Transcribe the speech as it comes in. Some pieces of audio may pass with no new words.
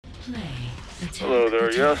Hello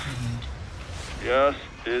there, yes. Yes,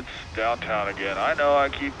 it's downtown again. I know I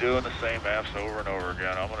keep doing the same maps over and over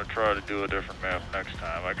again. I'm going to try to do a different map next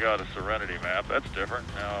time. I got a Serenity map. That's different.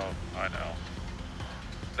 No, I know.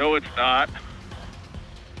 No, it's not.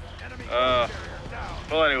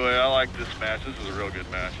 Well, anyway, I like this match. This is a real good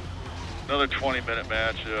match. Another 20-minute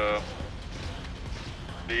match.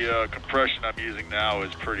 The compression I'm using now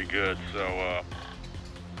is pretty good, so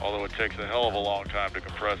although it takes a hell of a long time to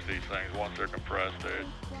compress these things, once they're compressed,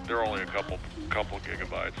 they're only a couple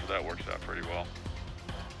gigabytes, so that works out pretty well.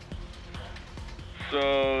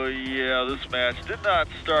 So yeah, this match did not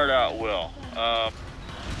start out well.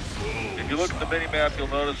 If you look at the mini-map, you'll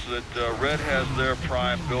notice that Red has their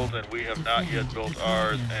prime built and we have not yet built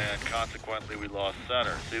ours, and consequently we lost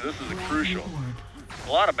center. See, this is crucial.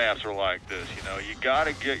 A lot of maps are like this, you know. You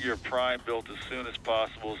gotta get your prime built as soon as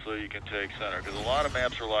possible so you can take center, because a lot of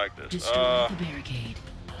maps are like this. Oh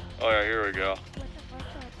yeah, here we go.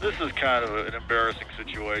 This is kind of an embarrassing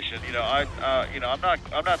situation. You know, I'm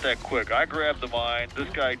not that quick. I grabbed the mine. This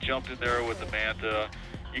guy jumped in there with the Manta.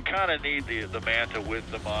 You kind of need the Manta with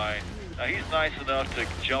the mine. Now he's nice enough to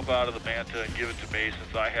jump out of the Manta and give it to me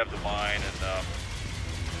since I have the mine, and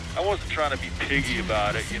I wasn't trying to be piggy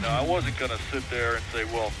about it. You know, I wasn't gonna sit there and say,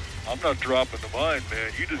 well, I'm not dropping the mine,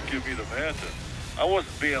 man. You just give me the Manta. I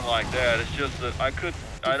wasn't being like that. It's just that I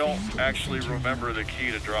don't actually remember the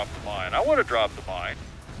key to drop the mine. I would have dropped the mine,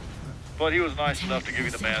 but he was nice enough to give me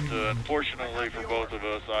the Manta. Unfortunately for both of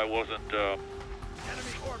us, I wasn't so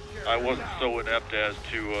inept as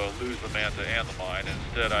to lose the Manta and the mine.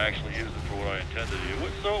 Instead, I actually used it for what I intended to do,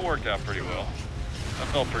 so it worked out pretty well. I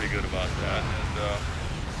felt pretty good about that, and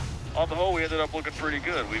on the whole, we ended up looking pretty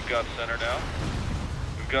good. We've got center now.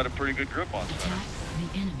 We've got a pretty good grip on center. The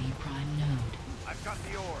enemy prime node. I've got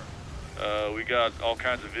the orb. We got all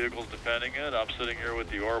kinds of vehicles defending it. I'm sitting here with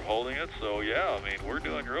the orb holding it, so yeah, I mean, we're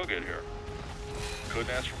doing real good here.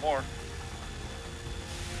 Couldn't ask for more.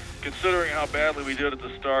 Considering how badly we did at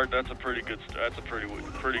the start, that's a pretty good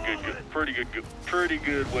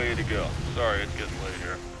way to go. Sorry, it's getting late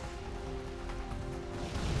here.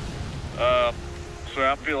 So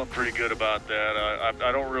I'm feeling pretty good about that.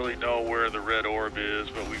 I don't really know where the red orb is,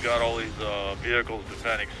 but we got all these vehicles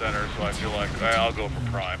defending center, so I feel like I'll go for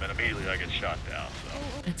prime, and immediately I get shot down. So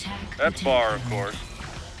that's Bar, of course.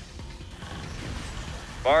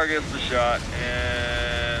 Bar gets the shot,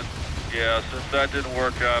 and yeah, since that didn't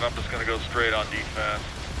work out, I'm just gonna go straight on defense.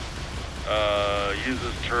 Use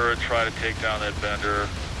this turret, try to take down that Bender.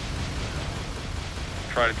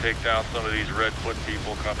 Try to take down some of these red foot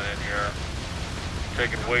people coming in here.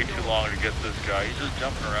 Taking way too long to get this guy. He's just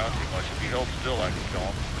jumping around too much. If he held still, I could kill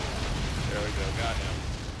him. There we go, got him.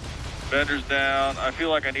 Bender's down. I feel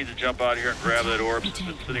like I need to jump out here and grab that orb since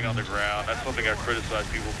it's sitting on the ground. That's something I criticize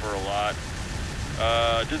people for a lot.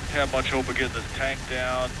 Didn't have much hope of getting this tank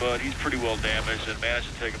down, but he's pretty well damaged and managed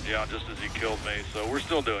to take him down just as he killed me, so we're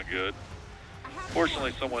still doing good.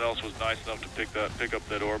 Fortunately, someone else was nice enough to pick up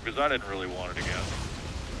that orb, because I didn't really want it again.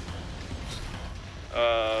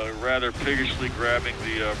 Rather piggishly grabbing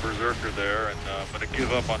the Berserker there, and I'm going to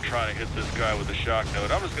give up on trying to hit this guy with the shock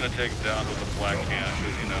node. I'm just going to take him down with the flat can,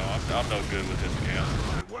 because, you know, I'm no good with hit scan.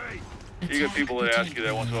 You get people that ask you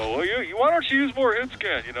that once in a while, well, why don't you use more hit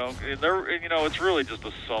scan, you know? And you know, it's really just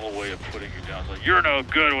a subtle way of putting you down. It's like, you're no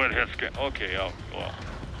good with hit scan. Okay, well,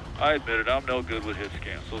 I admit it, I'm no good with hit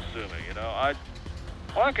scan, so sue me, you know?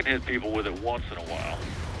 I can hit people with it once in a while.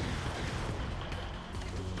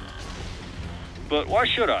 But why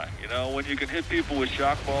should I? You know, when you can hit people with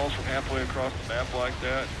shock balls from halfway across the map like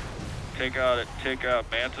that, take out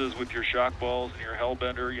mantas with your shock balls and your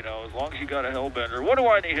hellbender, you know, as long as you got a hellbender, what do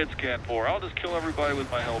I need hit scan for? I'll just kill everybody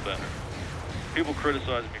with my hellbender. People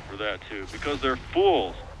criticize me for that too, because they're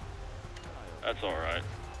fools. That's all right.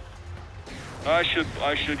 I should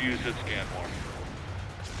use hit scan more.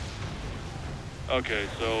 Okay,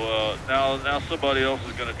 so now somebody else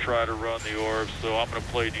is going to try to run the orb, so I'm going to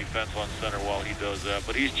play defense on center while he does that,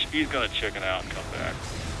 but he's going to chicken out and come back.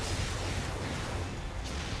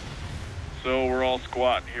 So we're all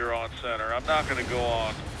squatting here on center. I'm not going to go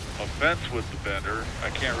on offense with the Bender. I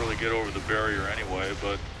can't really get over the barrier anyway,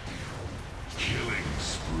 but Killing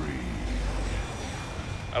spree.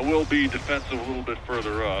 I will be defensive a little bit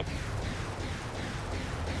further up.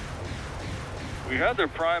 We had their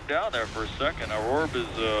prime down there for a second. Our orb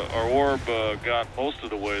got most of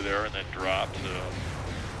the way there and then dropped.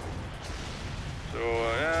 So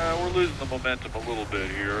yeah, we're losing the momentum a little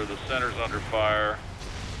bit here. The center's under fire.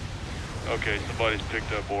 Okay, somebody's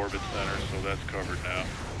picked up orb at center, so that's covered now.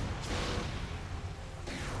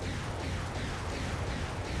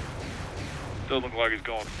 Doesn't look like he's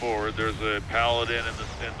going forward. There's a paladin in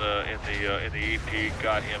the EP.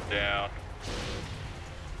 Got him down.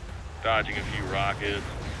 Dodging a few rockets.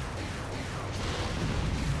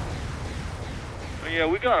 But yeah,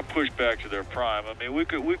 we gotta push back to their prime. I mean, we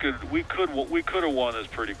could have won this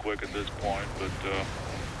pretty quick at this point, but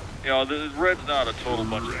you know, the Red's not a total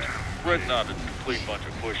bunch of Red's not a complete bunch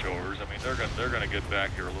of pushovers. I mean, they're gonna get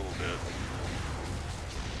back here a little bit.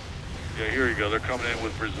 Yeah, here you go. They're coming in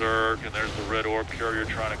with Berserk, and there's the red orb carrier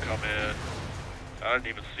trying to come in. I didn't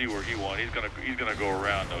even see where he went. He's gonna go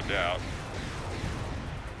around, no doubt.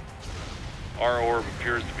 Our orb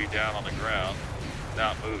appears to be down on the ground,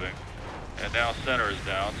 not moving. And now center is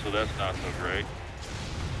down, so that's not so great.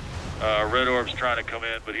 Red orb's trying to come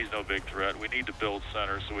in, but he's no big threat. We need to build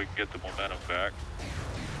center so we can get the momentum back.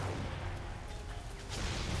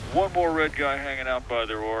 One more red guy hanging out by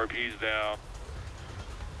their orb. He's down.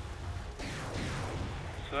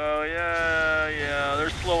 So yeah, they're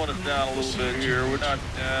slowing us down a little bit here. We're not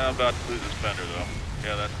about to lose this fender though.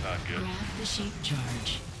 Yeah, that's not good. Grab the shape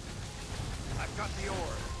charge. I've got the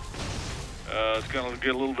orb. It's gonna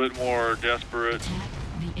get a little bit more desperate. Attack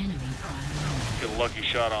the enemy prime. Get a lucky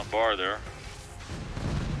shot on bar there.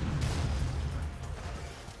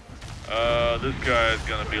 This guy is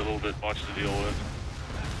gonna be a little bit much to deal with.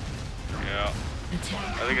 Yeah,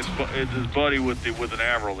 Attack. I think it's his buddy with an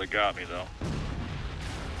Avril that got me though.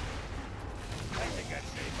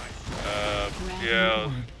 Yeah,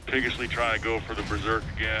 piggishly trying to go for the Berserk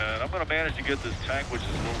again. I'm going to manage to get this tank, which is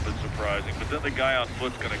a little bit surprising. But then the guy on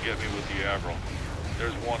foot's going to get me with the Avril.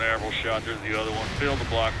 There's one Avril shot, there's the other one. Failed to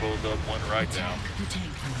block both of them, went right down. The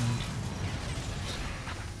tank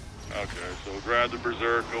mode. Okay, so grab the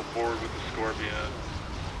Berserk, go forward with the Scorpion.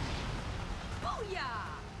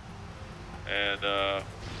 And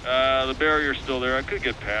the barrier's still there. I could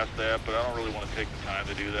get past that, but I don't really want to take the time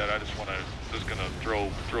to do that. I just gonna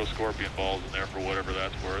throw Scorpion balls in there for whatever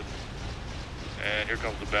that's worth. And here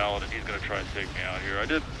comes the Ballad, and he's gonna try and take me out here. I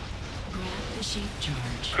did. Grab the shape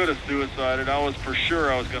charge. Could have suicided. I was for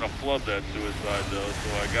sure I was gonna flub that suicide though,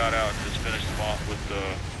 so I got out and just finished him off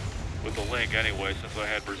with the link anyway. Since I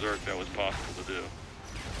had Berserk, that was possible to do.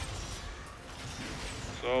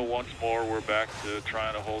 So once more, we're back to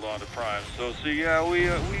trying to hold on to Prime. So see, yeah, we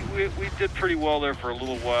did pretty well there for a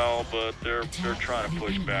little while, but they're trying to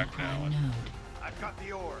push back now. And I've got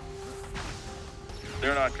the orb.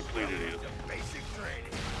 they're not completed either. Basic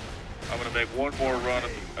training. I'm going to make one more run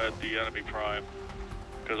at the enemy Prime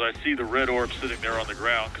because I see the red orb sitting there on the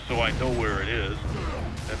ground, so I know where it is.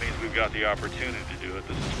 That means we've got the opportunity to do it.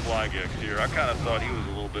 This is Flygex here. I kind of thought he was a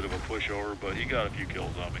little bit of a pushover, but he got a few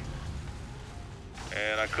kills on me.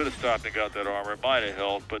 And I could have stopped and got that armor. It might have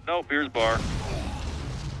helped, but nope, here's Bar.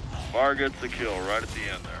 Bar gets the kill right at the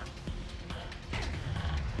end there.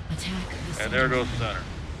 Attack the And there goes center.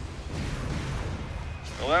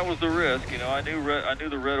 Well, that was the risk. You know, I knew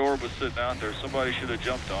the red orb was sitting out there. Somebody should have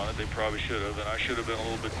jumped on it. They probably should have, and I should have been a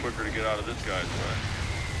little bit quicker to get out of this guy's way.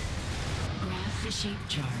 Grab the shape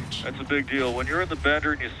charge. That's a big deal. When you're in the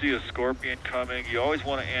bender and you see a Scorpion coming, you always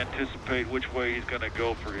want to anticipate which way he's going to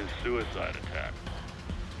go for his suicide attack.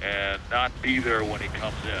 And not be there when he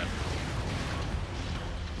comes in.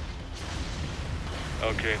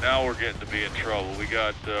 Okay, now we're getting to be in trouble. We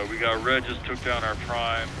got Red just took down our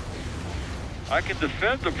Prime. I can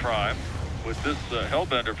defend the Prime with this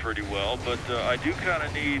Hellbender pretty well, but I do kind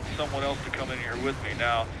of need someone else to come in here with me.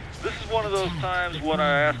 Now, this is one of those times when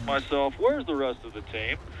I ask myself, where's the rest of the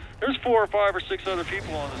team? There's 4 or 5 or 6 other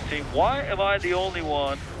people on this team. Why am I the only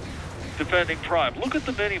one defending Prime? Look at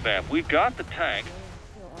the mini-map. We've got the tank.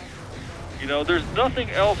 You know, there's nothing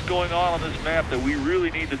else going on this map that we really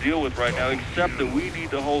need to deal with right now except that we need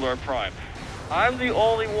to hold our Prime. I'm the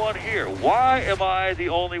only one here. Why am I the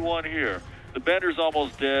only one here? The bender's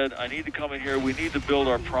almost dead. I need to come in here. We need to build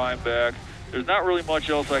our Prime back. There's not really much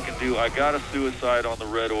else I can do. I got a suicide on the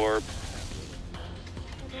red orb,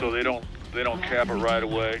 so they don't cap it right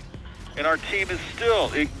away. And our team is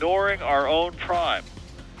still ignoring our own Prime.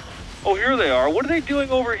 Oh, here they are. What are they doing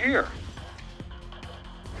over here?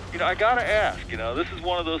 You know, I gotta ask, you know, this is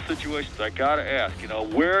one of those situations I gotta ask, you know,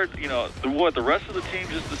 where, you know, the rest of the team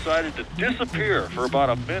just decided to disappear for about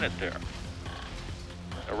a minute there.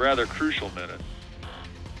 A rather crucial minute.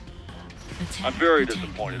 I'm very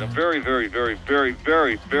disappointed. I'm very, very, very, very,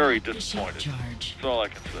 very, very disappointed. That's all I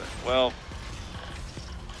can say. Well,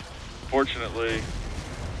 fortunately,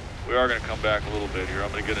 we are gonna come back a little bit here.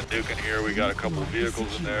 I'm gonna get a nuke in here. We got a couple of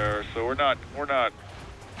vehicles in there, so we're not,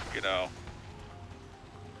 you know,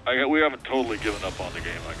 we haven't totally given up on the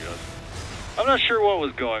game, I guess. I'm not sure what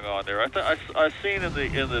was going on there. I seen in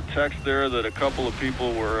the text there that a couple of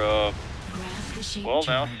people were the shape Well,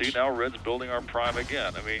 now, charge. see, now Red's building our prime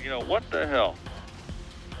again. I mean, you know, what the hell?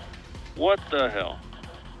 What the hell?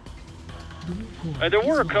 Blue core And there is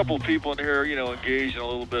were a couple vulnerable. people in here, you know, engaged in a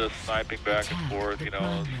little bit of sniping back and Attack forth, the you know.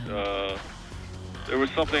 prime node. There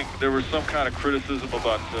was some kind of criticism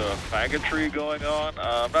about faggotry going on.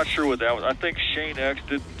 I'm not sure what that was. I think Shane X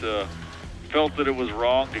felt that it was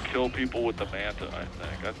wrong to kill people with the Manta,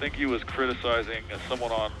 I think he was criticizing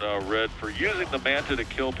someone on Red for using the Manta to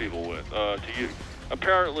kill people with.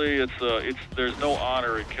 Apparently, there's no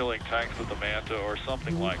honor in killing tanks with the Manta or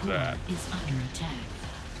something Blue like core that. is under attack.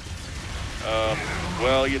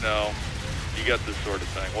 Well, you know, you get this sort of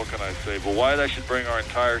thing. What can I say? But why that should bring our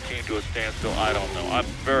entire team to a standstill, I don't know. I'm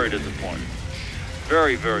very disappointed.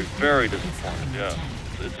 Very, very, very disappointed. Yeah,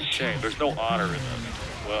 it's a shame. There's no honor in this.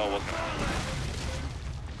 Well, what can I say?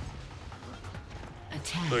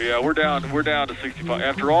 Attack So yeah, we're down to 65.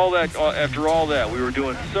 After all that, we were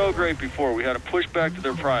doing so great before. We had to push back to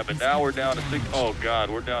their prime, and now we're down to 6. Oh God,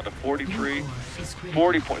 we're down to 43,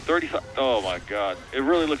 40.35. Oh my God, it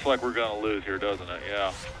really looks like we're gonna lose here, doesn't it?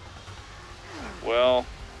 Yeah. Well,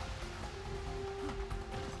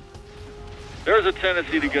 there's a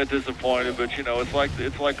tendency to get disappointed, but you know, it's like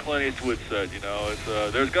Clint Eastwood said. You know,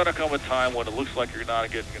 there's gonna come a time when it looks like you're not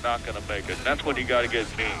gonna make it, and that's when you got to get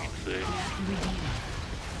mean. See.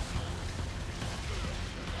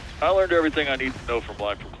 I learned everything I need to know from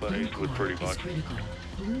life from Clint Eastwood, pretty much.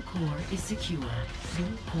 Blue core is secure.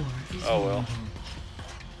 Blue core is Oh well. vulnerable.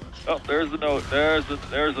 Oh, there's the note. There's the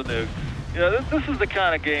nuke. Yeah, this is the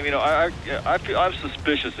kind of game. You know, I'm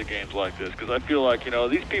suspicious of games like this because I feel like, you know,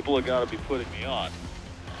 these people have got to be putting me on.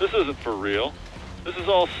 This isn't for real. This is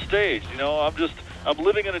all staged. You know, I'm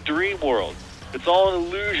living in a dream world. It's all an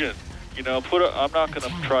illusion. You know, I'm not going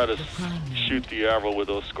to try to shoot the Avril with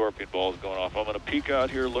those scorpion balls going off. I'm going to peek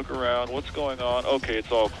out here, look around, what's going on? Okay,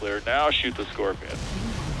 it's all clear. Now shoot the scorpion.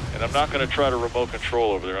 And I'm not going to try to remote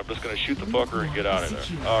control over there. I'm just going to shoot the fucker and get out of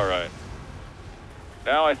there. All right.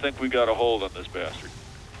 Now I think we got a hold on this bastard.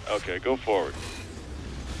 Okay, go forward.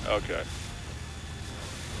 Okay.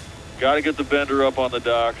 Got to get the bender up on the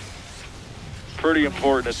dock. Pretty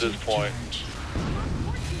important at this point.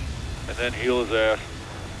 And then heal his ass.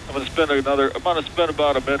 I'm going to spend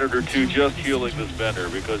about a minute or two just healing this bender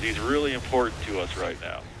because he's really important to us right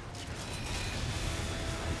now.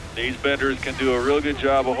 These benders can do a real good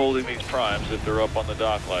job of holding these primes if they're up on the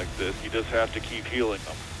dock like this. You just have to keep healing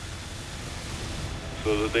them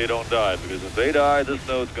so that they don't die, because if they die, this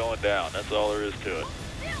node's going down. That's all there is to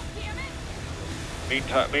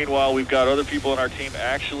it. Meanwhile, we've got other people on our team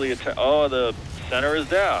actually oh, the center is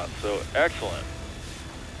down, so excellent.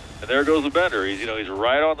 And there goes the bender. He's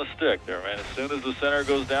right on the stick there, man. As soon as the center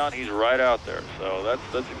goes down, he's right out there. So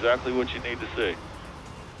that's exactly what you need to see.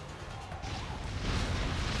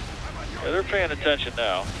 Yeah, they're paying attention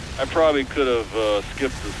now. I probably could have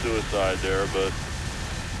skipped the suicide there, but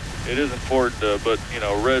it is important. But you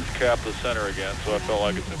know, Red's capped the center again, so I felt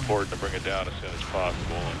like it's important to bring it down as soon as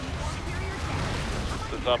possible. And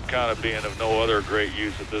since I'm kind of being of no other great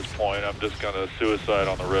use at this point, I'm just gonna suicide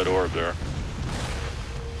on the red orb there.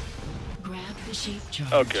 Grab the shape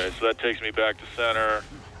charge. Okay, so that takes me back to center.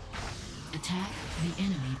 Attack the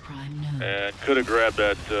enemy prime node. And could have grabbed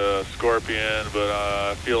that scorpion, but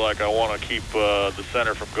I feel like I want to keep the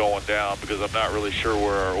center from going down because I'm not really sure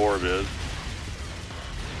where our orb is.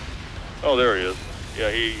 Oh, there he is.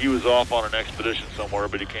 Yeah, he was off on an expedition somewhere,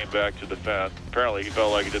 but he came back to defend. Apparently he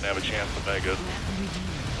felt like he didn't have a chance to make it,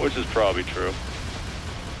 which is probably true.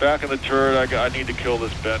 Back in the turret, I need to kill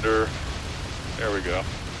this bender. There we go.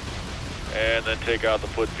 And then take out the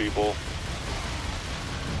foot people.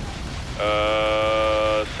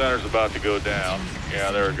 Center's about to go down.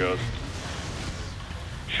 Yeah, there it goes.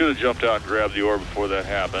 Should have jumped out and grabbed the orb before that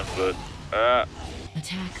happened, but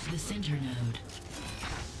Attack the center node.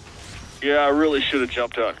 yeah, I really should have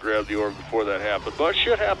jumped out and grabbed the orb before that happened, but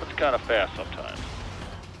shit happens kind of fast sometimes.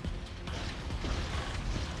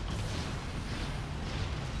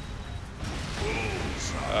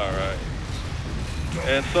 All right.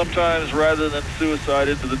 And sometimes, rather than suicide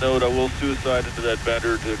into the node, I will suicide into that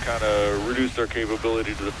bender to kind of reduce their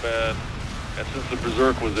capability to defend. And since the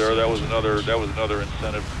Berserk was there, that was another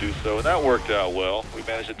incentive to do so, and that worked out well. We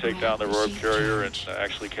managed to take down the orb carrier and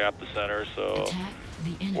actually cap the center, so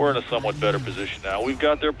we're in a somewhat better position now. We've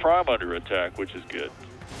got their prime under attack, which is good.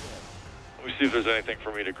 Let me see if there's anything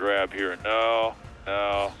for me to grab here. No.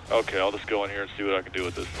 Okay, I'll just go in here and see what I can do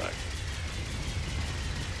with this thing.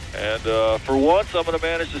 And for once, I'm going to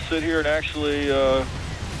manage to sit here and actually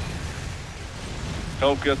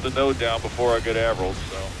help get the node down before I get Avril.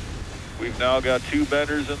 So we've now got two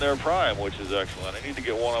benders in their prime, which is excellent. I need to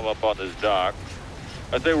get one of them up on this dock.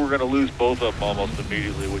 I think we're going to lose both of them almost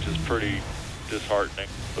immediately, which is pretty disheartening,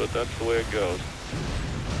 but that's the way it goes.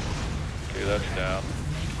 Okay, that's down.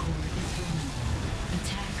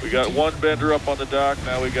 We got one bender up on the dock.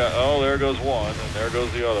 Now we got, oh, there goes one, and there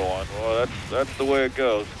goes the other one. Well, that's the way it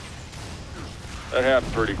goes. That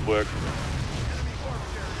happened pretty quick.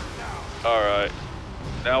 All right.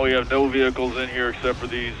 Now we have no vehicles in here except for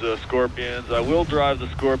these Scorpions. I will drive the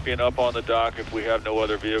Scorpion up on the dock if we have no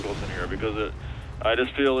other vehicles in here, because I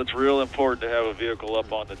just feel it's real important to have a vehicle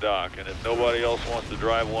up on the dock. And if nobody else wants to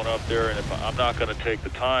drive one up there, and if I'm not going to take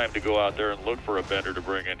the time to go out there and look for a bender to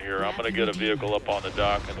bring in here, I'm going to get a vehicle up on the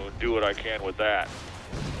dock and do what I can with that.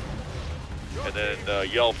 And then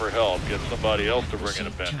yell for help, get somebody else to bring in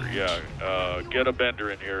a bender. Yeah, get a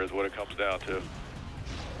bender in here is what it comes down to.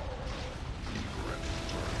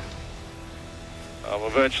 I'm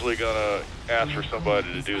eventually going to ask for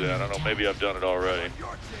somebody to do that. I don't know, maybe I've done it already.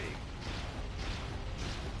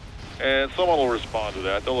 And someone will respond to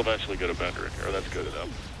that. They'll eventually get a bender in here. That's good enough.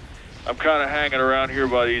 I'm kind of hanging around here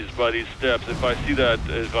by these steps. If I see that,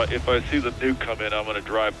 if I see the nuke come in, I'm going to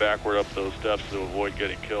drive backward up those steps to avoid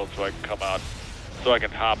getting killed, so I can come out, so I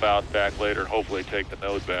can hop out back later and hopefully take the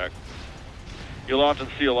node back. You'll often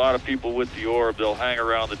see a lot of people with the orb. They'll hang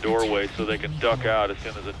around the doorway so they can duck out as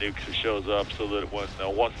soon as the nuke shows up, so that when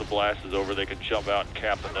once the blast is over, they can jump out and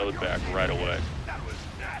cap the node back right away,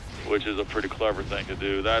 which is a pretty clever thing to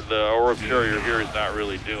do. That the orb carrier here is not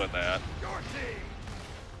really doing that.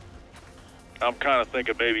 I'm kind of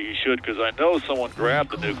thinking maybe he should, because I know someone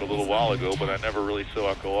grabbed the nuke a little while ago, but I never really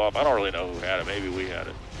saw it go off. I don't really know who had it. Maybe we had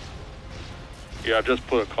it. Yeah, I've just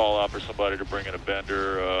put a call out for somebody to bring in a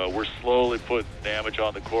bender. We're slowly putting damage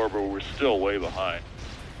on the core, but we're still way behind.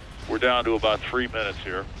 We're down to about 3 minutes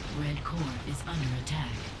here. Red core is under attack.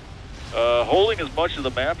 Holding as much of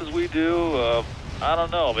the map as we do, I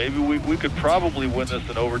don't know. Maybe we could probably win this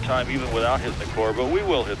in overtime even without hitting the core, but we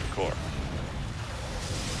will hit the core.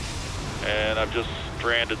 And I've just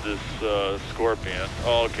stranded this Scorpion.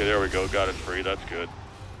 Oh, okay, there we go. Got it free. That's good.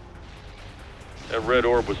 That red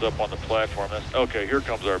orb was up on the platform. Okay, here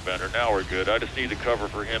comes our bender. Now we're good. I just need to cover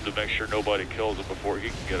for him to make sure nobody kills him before he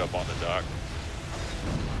can get up on the dock.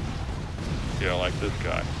 Yeah, like this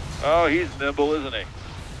guy. Oh, he's nimble, isn't he?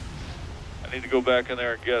 I need to go back in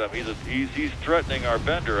there and get him. He's threatening our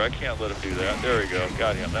bender. I can't let him do that. There we go.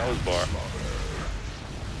 Got him. That was Bar.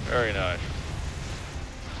 Very nice.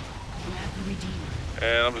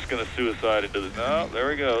 And I'm just going to suicide into the... No, there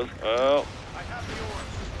he goes. Oh.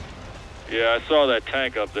 Yeah, I saw that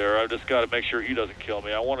tank up there. I've just got to make sure he doesn't kill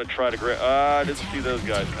me. I want to try to grab... I didn't see those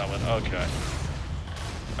guys coming. Okay.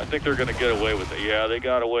 I think they're going to get away with it. Yeah, they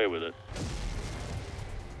got away with it.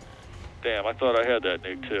 Damn, I thought I had that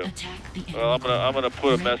nuke too. Well, I'm gonna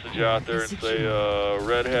put a message out there and say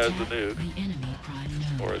Red has the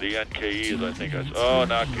nuke, or the NKEs. I think oh,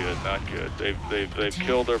 not good, not good. They've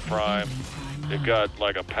killed their prime. They've got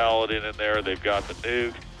like a paladin in there. They've got the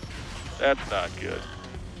nuke. That's not good.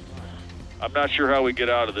 I'm not sure how we get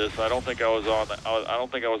out of this. I don't think I was on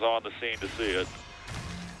the scene to see it.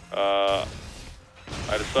 I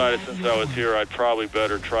decided since I was here, I'd probably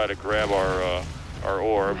better try to grab our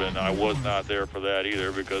orb, and I was not there for that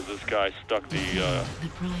either, because this guy stuck the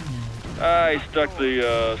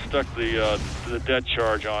dead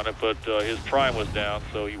charge on it, but his prime was down,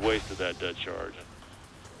 so he wasted that dead charge.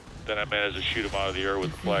 And then I managed to shoot him out of the air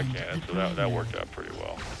with the flat cannon, so that worked out pretty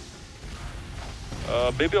well.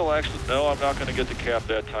 Maybe I'll actually... No, I'm not going to get the cap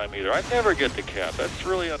that time either. I never get the cap. That's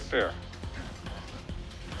really unfair.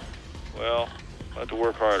 Well, I'll have to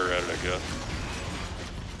work harder at it, I guess.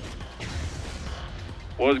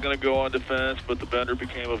 Was going to go on defense, but the bender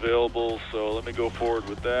became available, so let me go forward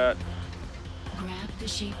with that. Grab the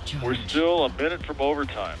shape charge. We're still a minute from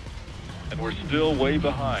overtime, and we're still way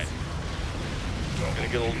behind. Gonna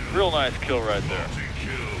get a real nice kill right there.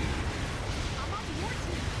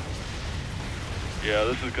 Yeah,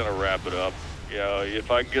 this is gonna wrap it up. Yeah,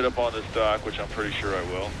 if I can get up on this dock, which I'm pretty sure I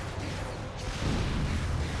will.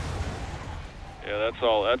 Yeah,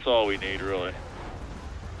 that's all we need, really.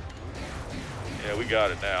 Yeah, we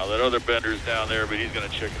got it now. That other bender's down there, but he's gonna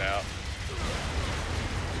chicken out.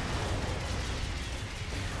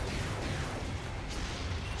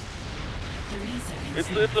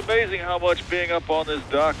 It's amazing how much being up on this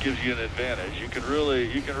dock gives you an advantage. You can really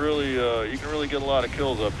get a lot of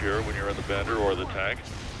kills up here when you're in the bender or the tank.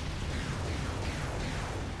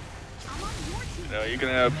 You know, you can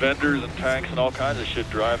have benders and tanks and all kinds of shit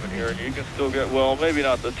driving here, and you can still get, well, maybe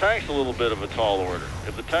not. The tank's a little bit of a tall order.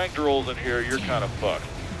 If the tank rolls in here, you're kind of fucked.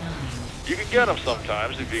 You can get them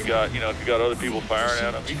sometimes if you got, if you got other people firing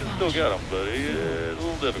at them. You can still get them, but it's a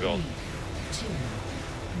little difficult.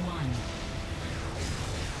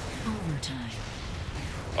 overtime.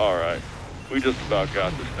 All right. We just about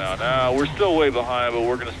got this now. Now, we're still way behind, but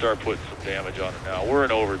we're going to start putting some damage on it now. We're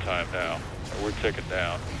in overtime now. We're ticking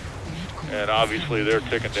down. Red core And is obviously heavily they're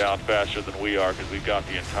damaged. ticking down faster than we are because we've got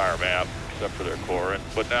the entire map except for their core.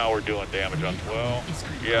 But now we're doing damage on, well,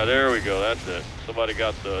 yeah, there we go. That's it. Somebody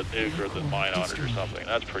got the nuke or the mine on it or something.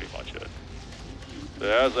 That's pretty much it.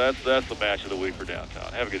 That's the match of the week for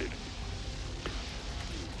downtown. Have a good evening.